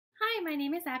my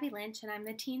name is Abby Lynch, and I'm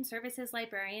the Teen Services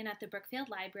Librarian at the Brookfield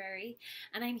Library,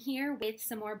 and I'm here with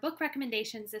some more book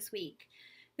recommendations this week.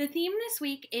 The theme this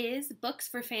week is books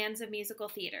for fans of musical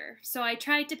theater. So I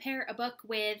tried to pair a book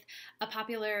with a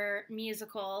popular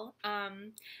musical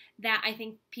that I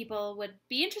think people would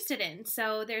be interested in.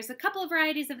 So there's a couple of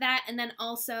varieties of that, and then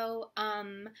also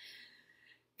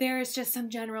there's just some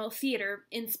general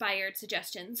theater-inspired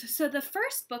suggestions. So the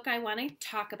first book I want to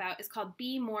talk about is called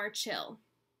Be More Chill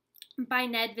by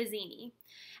Ned Vizzini.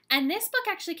 And this book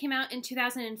actually came out in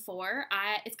 2004.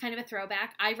 It's kind of a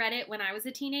throwback. I read it when I was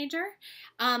a teenager,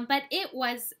 but it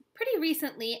was pretty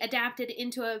recently adapted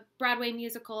into a Broadway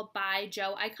musical by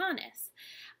Joe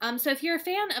Iconis. So if you're a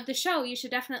fan of the show, you should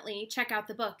definitely check out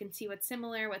the book and see what's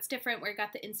similar, what's different, where you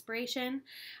got the inspiration.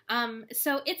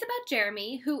 So it's about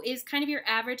Jeremy, who is kind of your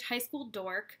average high school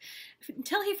dork,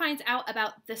 until he finds out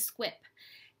about the Squip.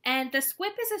 And the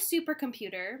Squip is a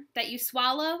supercomputer that you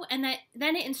swallow, and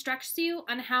then it instructs you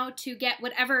on how to get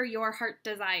whatever your heart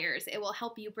desires. It will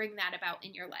help you bring that about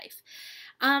in your life.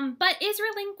 But is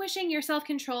relinquishing your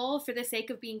self-control for the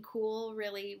sake of being cool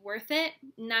really worth it?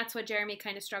 And that's what Jeremy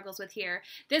kind of struggles with here.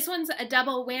 This one's a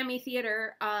double whammy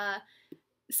theater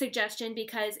suggestion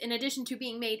because in addition to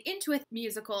being made into a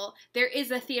musical, there is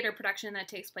a theater production that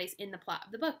takes place in the plot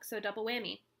of the book, so double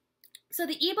whammy. So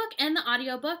the ebook and the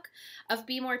audiobook of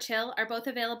Be More Chill are both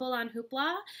available on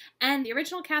Hoopla, and the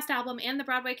original cast album and the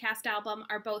Broadway cast album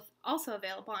are both also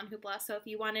available on Hoopla. So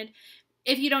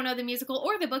if you don't know the musical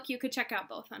or the book, you could check out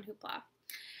both on Hoopla.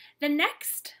 The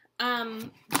next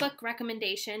book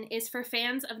recommendation is for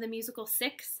fans of the musical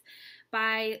Sygh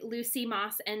by Lucy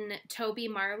Moss and Toby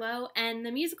Marlowe, and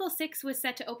the musical Sygh was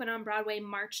set to open on Broadway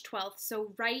March 12th,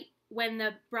 so right when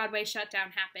the Broadway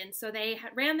shutdown happened. So they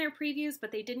ran their previews,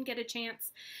 but they didn't get a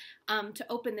chance to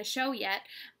open the show yet.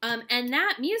 And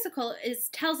that musical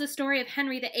tells the story of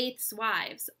Henry VIII's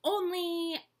wives,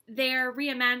 only they're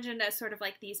reimagined as sort of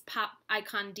like these pop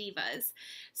icon divas.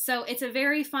 So it's a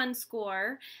very fun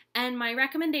score, and my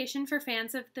recommendation for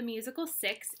fans of the musical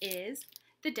Sygh is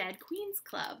The Dead Queen's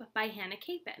Club by Hannah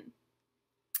Capin.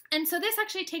 And so this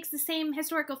actually takes the same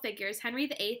historical figures, Henry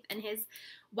VIII and his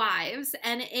wives,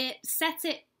 and it sets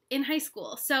it in high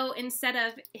school. So instead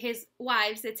of his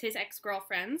wives, it's his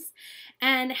ex-girlfriends.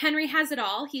 And Henry has it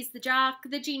all. He's the jock,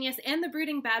 the genius, and the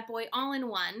brooding bad boy all in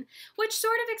one, which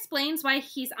sort of explains why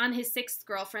he's on his sixth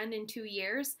girlfriend in 2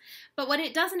 years. But what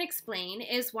it doesn't explain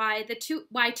is why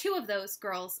two of those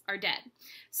girls are dead.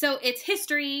 So it's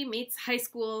history meets high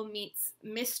school meets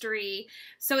mystery.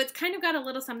 So it's kind of got a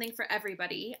little something for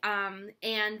everybody.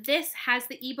 And this has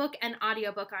the ebook and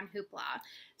audiobook on Hoopla.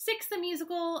 Sygh the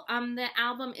musical, the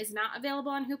album is not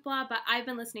available on Hoopla, but I've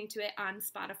been listening to it on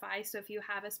Spotify, so if you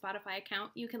have a Spotify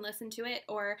account, you can listen to it,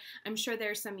 or I'm sure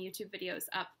there's some YouTube videos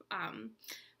up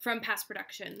from past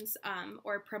productions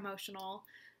or promotional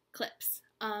clips.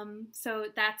 So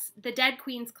that's The Dead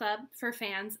Queen's Club for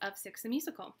fans of Sygh the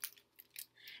musical.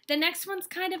 The next one's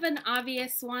kind of an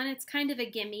obvious one. It's kind of a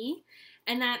gimme,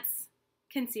 and that's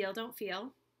Conceal, Don't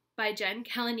Feel by Jen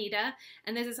Calonita,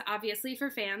 and this is obviously for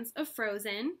fans of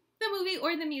Frozen, the movie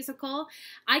or the musical.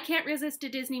 I can't resist a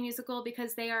Disney musical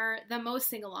because they are the most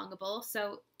sing-alongable,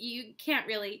 so you can't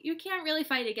really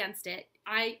fight against it.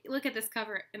 I look at this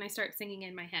cover and I start singing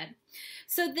in my head.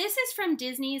 So this is from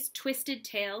Disney's Twisted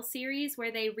Tale series,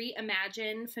 where they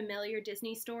reimagine familiar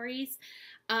Disney stories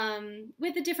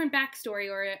with a different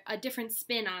backstory or a different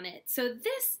spin on it. So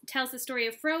this tells the story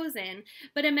of Frozen,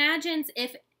 but imagines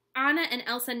if Anna and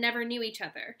Elsa never knew each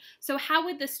other. So how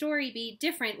would the story be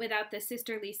different without the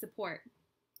sisterly support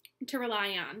to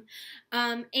rely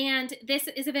on? And this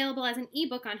is available as an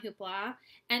ebook on Hoopla,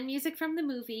 and music from the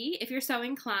movie, if you're so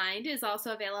inclined, is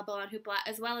also available on Hoopla,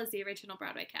 as well as the original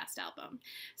Broadway cast album.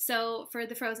 So for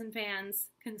the Frozen fans,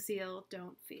 Conceal,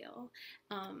 Don't Feel.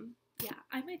 Yeah,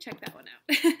 I might check that one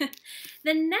out.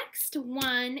 The next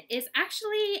one is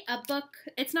actually a book.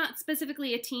 It's not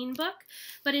specifically a teen book,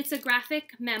 but it's a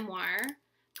graphic memoir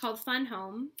called Fun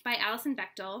Home by Alison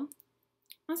Bechdel.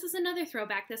 This is another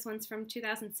throwback. This one's from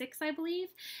 2006, I believe,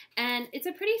 and it's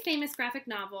a pretty famous graphic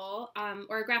novel,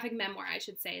 or a graphic memoir, I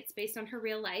should say. It's based on her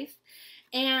real life,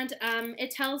 and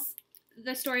it tells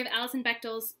the story of Alison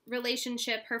Bechdel's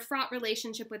relationship, her fraught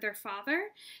relationship with her father.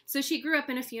 So she grew up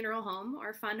in a funeral home,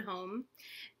 or fun home,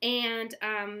 and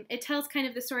it tells kind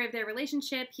of the story of their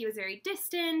relationship. He was very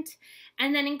distant,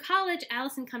 and then in college,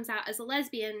 Alison comes out as a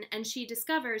lesbian, and she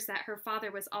discovers that her father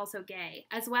was also gay,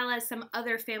 as well as some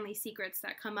other family secrets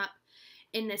that come up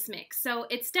in this mix. So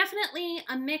it's definitely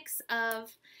a mix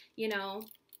of, you know,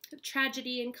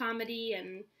 tragedy and comedy,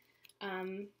 and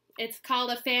it's called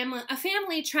a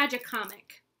family tragic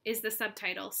comic. is the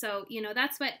subtitle. So, you know,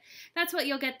 that's what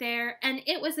you'll get there. And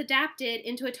it was adapted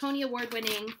into a Tony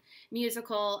Award-winning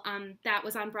musical that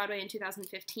was on Broadway in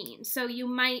 2015. So you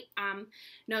might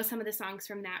know some of the songs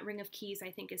from that. Ring of Keys,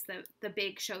 I think, is the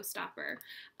big showstopper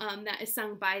that is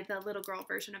sung by the little girl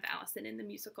version of Alison in the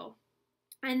musical.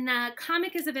 And the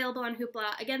comic is available on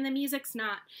Hoopla. Again, the music's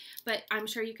not, but I'm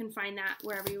sure you can find that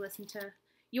wherever you listen to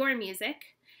your music.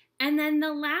 And then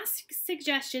the last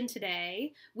suggestion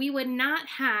today, we would not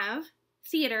have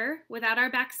theater without our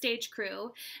backstage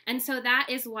crew. And so that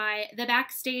is why The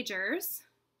Backstagers,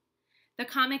 the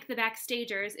comic The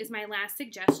Backstagers, is my last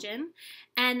suggestion.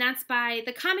 And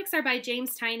the comics are by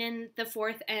James Tynion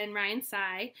IV and Rian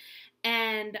Sygh.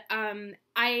 And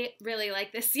I really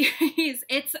like this series.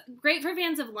 It's great for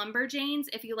fans of Lumberjanes.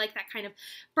 If you like that kind of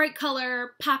bright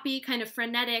color, poppy, kind of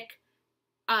frenetic,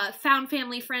 found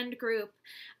family friend group,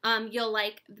 you'll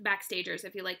like The Backstagers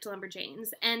if you liked Lumberjanes.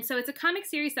 And so it's a comic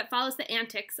series that follows the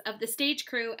antics of the stage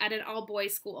crew at an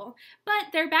all-boys school. But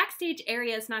their backstage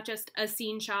area is not just a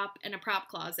scene shop and a prop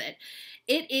closet.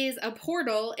 It is a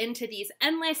portal into these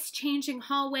endless changing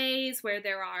hallways where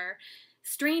there are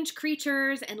strange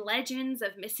creatures and legends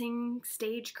of missing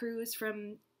stage crews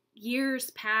from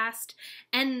years past.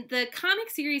 And the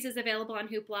comic series is available on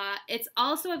Hoopla. It's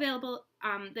also available,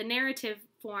 the narrative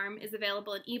form is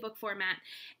available in ebook format,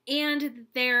 and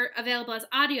they're available as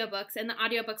audiobooks, and the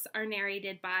audiobooks are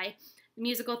narrated by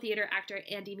musical theater actor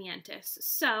Andy Mientus.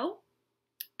 So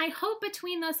I hope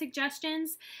between those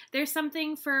suggestions, there's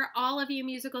something for all of you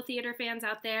musical theater fans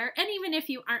out there. And even if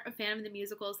you aren't a fan of the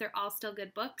musicals, they're all still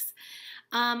good books.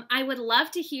 I would love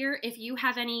to hear if you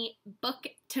have any book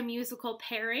to musical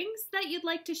pairings that you'd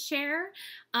like to share.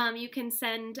 You can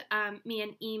send me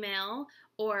an email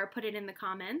or put it in the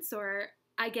comments, or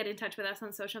get in touch with us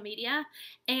on social media.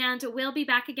 And we'll be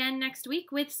back again next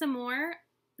week with some more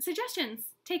suggestions.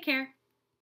 Take care.